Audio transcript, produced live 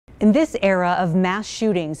In this era of mass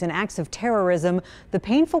shootings and acts of terrorism, the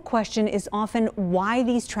painful question is often why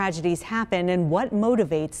these tragedies happen and what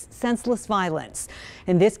motivates senseless violence.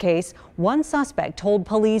 In this case, one suspect told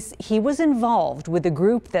police he was involved with a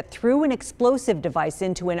group that threw an explosive device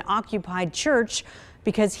into an occupied church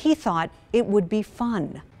because he thought it would be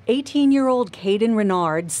fun. 18-year-old Caden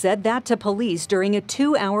Renard said that to police during a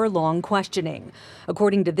 2-hour-long questioning.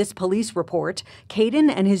 According to this police report,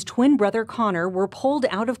 Caden and his twin brother Connor were pulled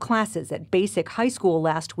out of classes at Basic High School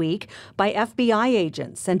last week by FBI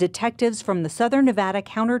agents and detectives from the Southern Nevada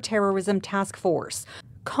Counterterrorism Task Force.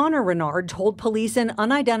 Connor Renard told police an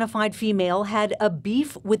unidentified female had a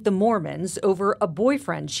beef with the Mormons over a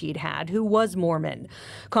boyfriend she'd had who was Mormon.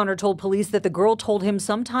 Connor told police that the girl told him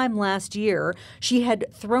sometime last year she had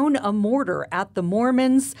thrown a mortar at the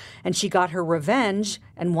Mormons and she got her revenge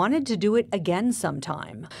and wanted to do it again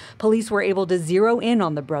sometime. Police were able to zero in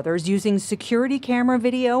on the brothers using security camera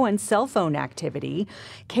video and cell phone activity.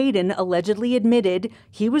 Caden allegedly admitted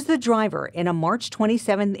he was the driver in a March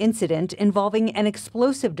 27th incident involving an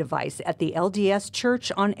explosive device at the LDS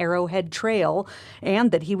Church on Arrowhead Trail,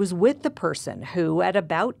 and that he was with the person who, at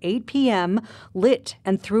about 8 p.m., lit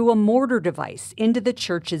and threw a mortar device into the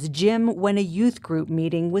church's gym when a youth group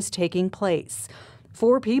meeting was taking place.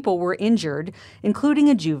 4 people were injured, including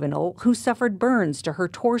a juvenile who suffered burns to her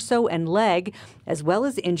torso and leg, as well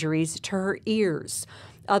as injuries to her ears.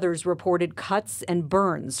 Others reported cuts and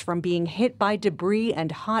burns from being hit by debris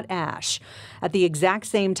and hot ash. At the exact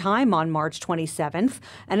same time on March 27th,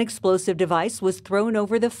 an explosive device was thrown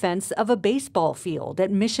over the fence of a baseball field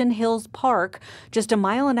at Mission Hills Park, just a 1.5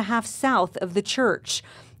 miles south of the church.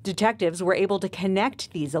 Detectives were able to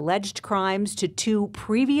connect these alleged crimes to 2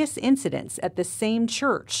 previous incidents at the same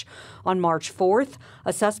church. On March 4th,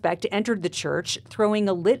 a suspect entered the church throwing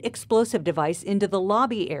a lit explosive device into the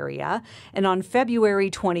lobby area, and on February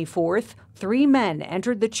 24th, 3 men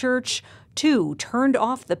entered the church. 2 turned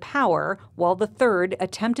off the power, while the third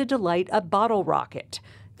attempted to light a bottle rocket.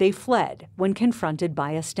 They fled when confronted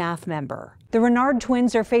by a staff member. The Renard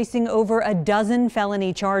twins are facing over a dozen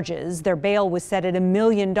felony charges. Their bail was set at $1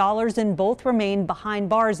 million and both remain behind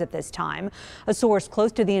bars at this time. A source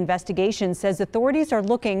close to the investigation says authorities are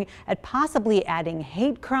looking at possibly adding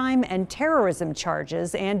hate crime and terrorism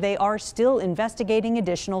charges, and they are still investigating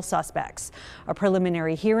additional suspects. A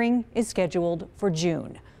preliminary hearing is scheduled for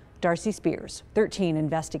June. Darcy Spears, 13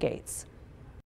 Investigates.